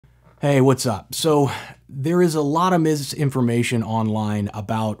Hey, what's up? So, there is a lot of misinformation online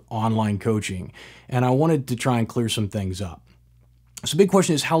about online coaching, and I wanted to try and clear some things up. So, big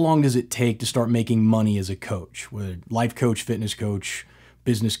question is, how long does it take to start making money as a coach, whether life coach, fitness coach,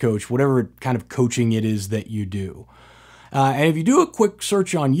 business coach, whatever kind of coaching it is that you do? And if you do a quick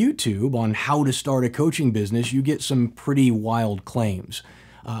search on YouTube on how to start a coaching business, you get some pretty wild claims.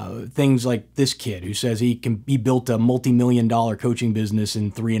 Things like this kid who says he built a multi-million dollar coaching business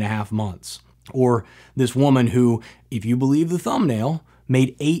in 3.5 months. Or this woman who, if you believe the thumbnail,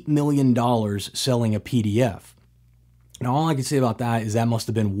 made $8 million selling a PDF. Now, all I can say about that is that must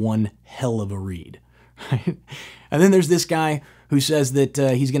have been one hell of a read. Right? And then there's this guy who says that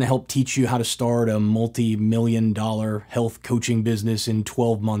he's going to help teach you how to start a multi-million dollar health coaching business in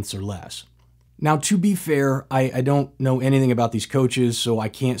 12 months or less. Now, to be fair, I don't know anything about these coaches, so I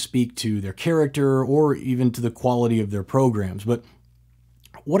can't speak to their character or even to the quality of their programs. But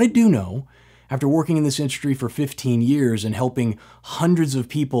what I do know, after working in this industry for 15 years and helping hundreds of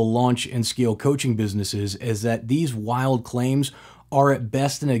people launch and scale coaching businesses, is that these wild claims are at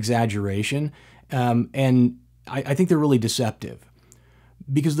best an exaggeration, and I think they're really deceptive.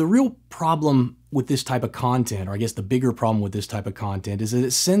 Because the real problem with this type of content, or I guess the bigger problem with this type of content, is that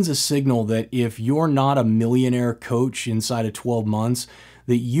it sends a signal that if you're not a millionaire coach inside of 12 months,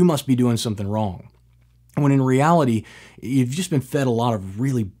 that you must be doing something wrong. When in reality, you've just been fed a lot of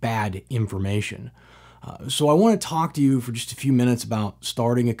really bad information. So I want to talk to you for just a few minutes about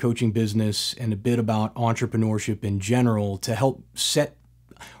starting a coaching business and a bit about entrepreneurship in general to help set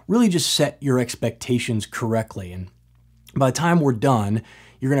your expectations correctly. And by the time we're done,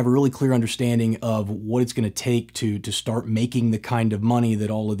 you're going to have a really clear understanding of what it's going to take to start making the kind of money that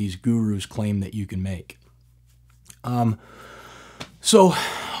all of these gurus claim that you can make. So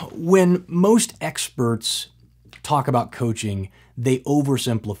when most experts talk about coaching, they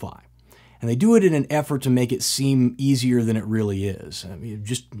oversimplify. And they do it in an effort to make it seem easier than it really is. I mean,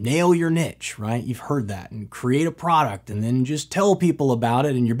 just nail your niche, right? You've heard that. And create a product and then just tell people about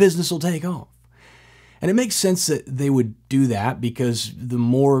it and your business will take off. And it makes sense that they would do that because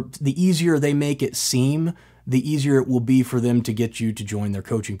the easier they make it seem, the easier it will be for them to get you to join their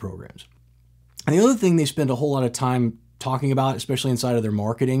coaching programs. And the other thing they spend a whole lot of time talking about, especially inside of their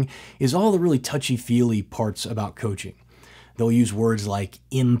marketing, is all the really touchy-feely parts about coaching. They'll use words like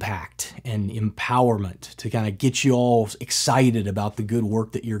impact and empowerment to kind of get you all excited about the good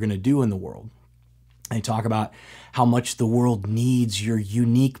work that you're going to do in the world. They talk about how much the world needs your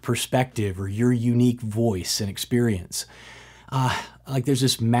unique perspective or your unique voice and experience. Like there's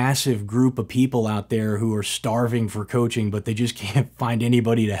this massive group of people out there who are starving for coaching, but they just can't find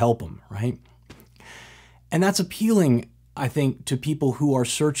anybody to help them, right? And that's appealing, I think, to people who are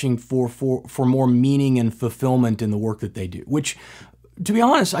searching for more meaning and fulfillment in the work that they do, which, to be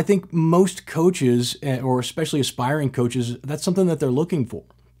honest, I think most coaches, or especially aspiring coaches, that's something that they're looking for.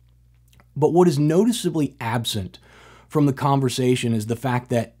 But what is noticeably absent from the conversation is the fact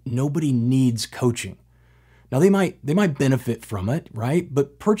that nobody needs coaching. Now, they might benefit from it, right?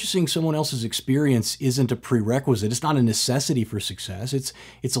 But purchasing someone else's experience isn't a prerequisite. It's not a necessity for success.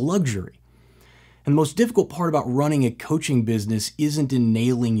 It's a luxury. And the most difficult part about running a coaching business isn't in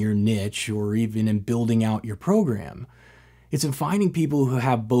nailing your niche or even in building out your program. It's in finding people who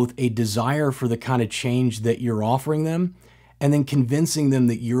have both a desire for the kind of change that you're offering them and then convincing them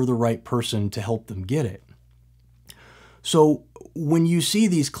that you're the right person to help them get it. So when you see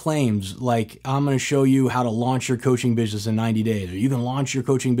these claims like, I'm going to show you how to launch your coaching business in 90 days, or you can launch your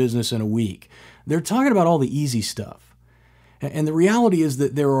coaching business in a week, they're talking about all the easy stuff. And the reality is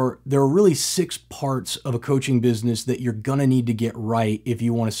that there are really 6 parts of a coaching business that you're going to need to get right if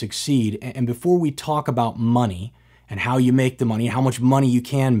you want to succeed. And before we talk about money and how you make the money, how much money you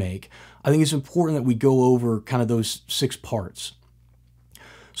can make, I think it's important that we go over kind of those 6 parts.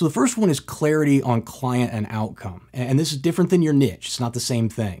 So the first one is clarity on client and outcome. And this is different than your niche. It's not the same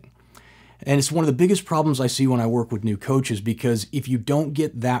thing. And it's one of the biggest problems I see when I work with new coaches, because if you don't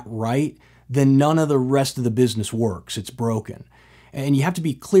get that right, then none of the rest of the business works. It's broken. And you have to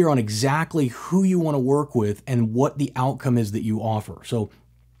be clear on exactly who you want to work with and what the outcome is that you offer. So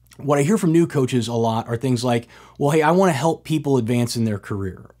what I hear from new coaches a lot are things like, well, hey, I want to help people advance in their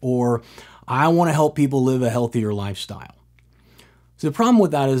career, or I want to help people live a healthier lifestyle. So the problem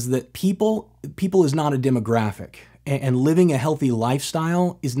with that is that people is not a demographic, and living a healthy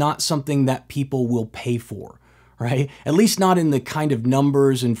lifestyle is not something that people will pay for, right? At least not in the kind of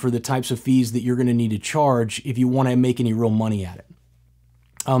numbers and for the types of fees that you're going to need to charge if you want to make any real money at it.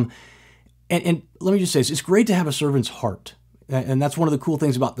 And let me just say this, it's great to have a servant's heart. And that's one of the cool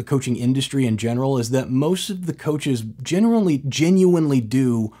things about the coaching industry in general, is that most of the coaches genuinely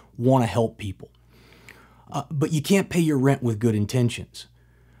do want to help people. But you can't pay your rent with good intentions.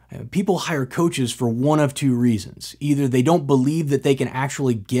 People hire coaches for one of two reasons. Either they don't believe that they can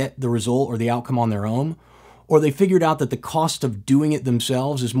actually get the result or the outcome on their own, or they figured out that the cost of doing it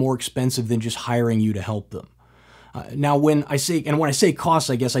themselves is more expensive than just hiring you to help them. Now, when I say costs,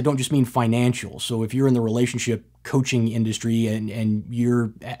 I guess I don't just mean financial. So if you're in the relationship coaching industry and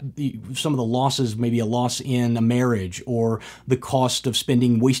you're some of the losses, maybe a loss in a marriage or the cost of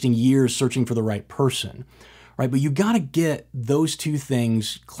wasting years searching for the right person, right? But you got to get those two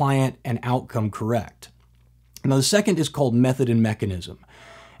things, client and outcome, correct. Now, the second is called method and mechanism.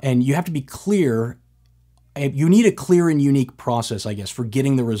 And you have to be clear. You need a clear and unique process, I guess, for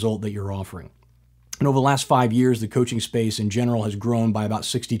getting the result that you're offering. And over the last 5 years, the coaching space in general has grown by about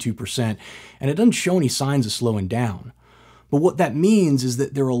 62%, and it doesn't show any signs of slowing down. But what that means is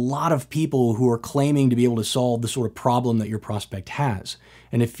that there are a lot of people who are claiming to be able to solve the sort of problem that your prospect has.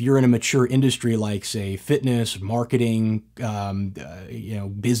 And if you're in a mature industry like, say, fitness, marketing,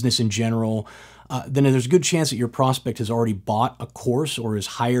 business in general, then there's a good chance that your prospect has already bought a course or has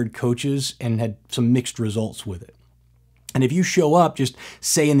hired coaches and had some mixed results with it. And if you show up just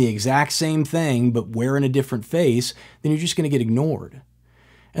saying the exact same thing but wearing a different face, then you're just going to get ignored.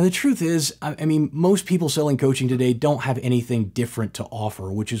 And the truth is, most people selling coaching today don't have anything different to offer,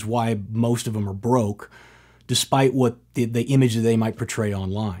 which is why most of them are broke, despite what the image that they might portray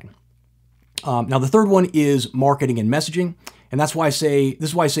online. Now, the third one is marketing and messaging. And this is why I say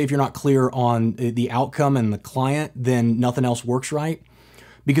if you're not clear on the outcome and the client, then nothing else works right.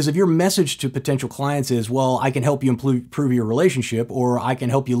 Because if your message to potential clients is, well, I can help you improve your relationship, or I can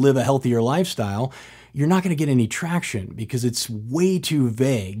help you live a healthier lifestyle, you're not going to get any traction because it's way too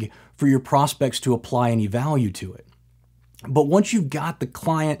vague for your prospects to apply any value to it. But once you've got the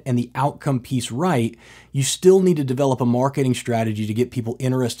client and the outcome piece right, you still need to develop a marketing strategy to get people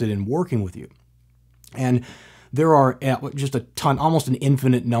interested in working with you. And there are just a ton, almost an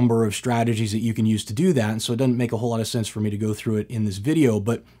infinite number of strategies that you can use to do that. And so it doesn't make a whole lot of sense for me to go through it in this video,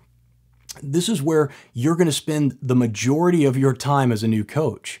 but this is where you're going to spend the majority of your time as a new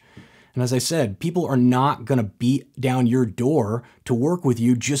coach. And as I said, people are not going to beat down your door to work with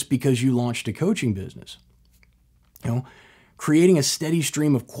you just because you launched a coaching business. Creating a steady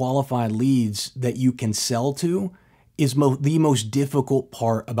stream of qualified leads that you can sell to is the most difficult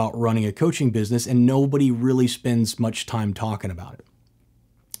part about running a coaching business, and nobody really spends much time talking about it.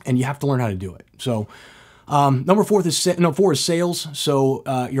 And you have to learn how to do it. So number four is sales.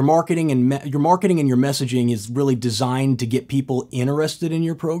 So your marketing and your messaging is really designed to get people interested in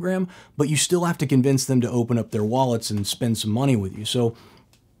your program, but you still have to convince them to open up their wallets and spend some money with you. So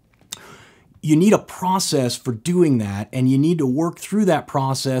you need a process for doing that, and you need to work through that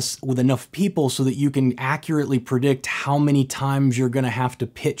process with enough people so that you can accurately predict how many times you're going to have to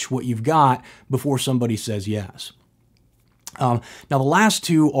pitch what you've got before somebody says yes. Now, the last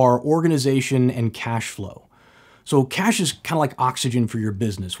two are organization and cash flow. So cash is kind of like oxygen for your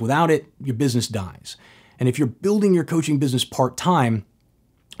business. Without it, your business dies. And if you're building your coaching business part-time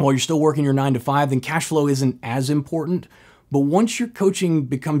while you're still working your 9 to 5, then cash flow isn't as important. But once your coaching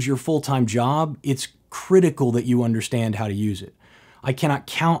becomes your full-time job, it's critical that you understand how to use it. I cannot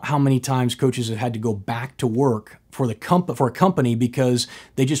count how many times coaches have had to go back to work for a company because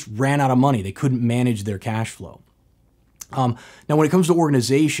they just ran out of money. They couldn't manage their cash flow. Now, when it comes to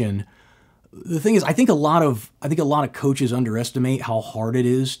organization, the thing is, I think a lot of coaches underestimate how hard it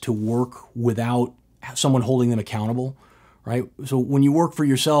is to work without someone holding them accountable. Right? So when you work for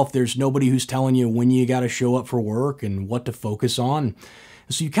yourself, there's nobody who's telling you when you got to show up for work and what to focus on.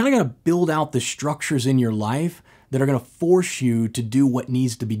 So you kind of got to build out the structures in your life that are going to force you to do what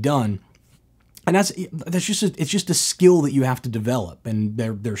needs to be done. And it's just a skill that you have to develop, and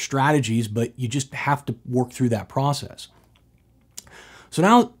they're strategies, but you just have to work through that process. So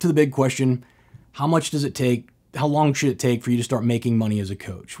now to the big question, how much does it take? How long should it take for you to start making money as a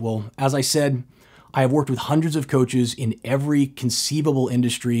coach? Well, as I said, I have worked with hundreds of coaches in every conceivable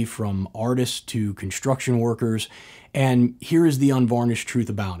industry, from artists to construction workers, and here is the unvarnished truth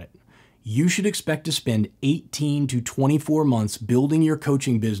about it. You should expect to spend 18 to 24 months building your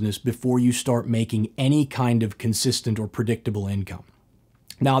coaching business before you start making any kind of consistent or predictable income.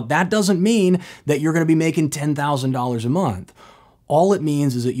 Now, that doesn't mean that you're going to be making $10,000 a month. All it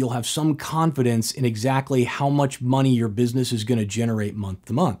means is that you'll have some confidence in exactly how much money your business is going to generate month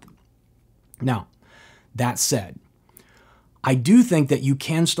to month. Now, that said, I do think that you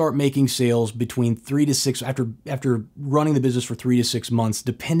can start making sales between 3 to 6 after running the business for 3 to 6 months,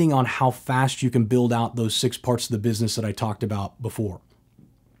 depending on how fast you can build out those 6 parts of the business that I talked about before.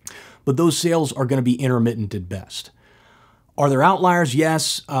 But those sales are going to be intermittent at best. Are there outliers?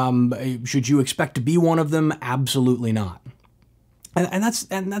 Yes. Should you expect to be one of them? Absolutely not. And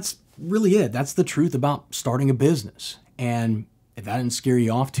that's really it. That's the truth about starting a business. And if that didn't scare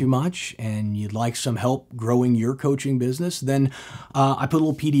you off too much and you'd like some help growing your coaching business, then I put a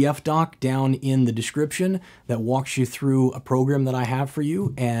little PDF doc down in the description that walks you through a program that I have for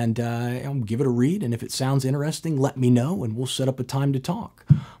you, and give it a read. And if it sounds interesting, let me know and we'll set up a time to talk.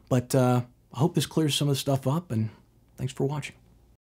 But I hope this clears some of the stuff up, and thanks for watching.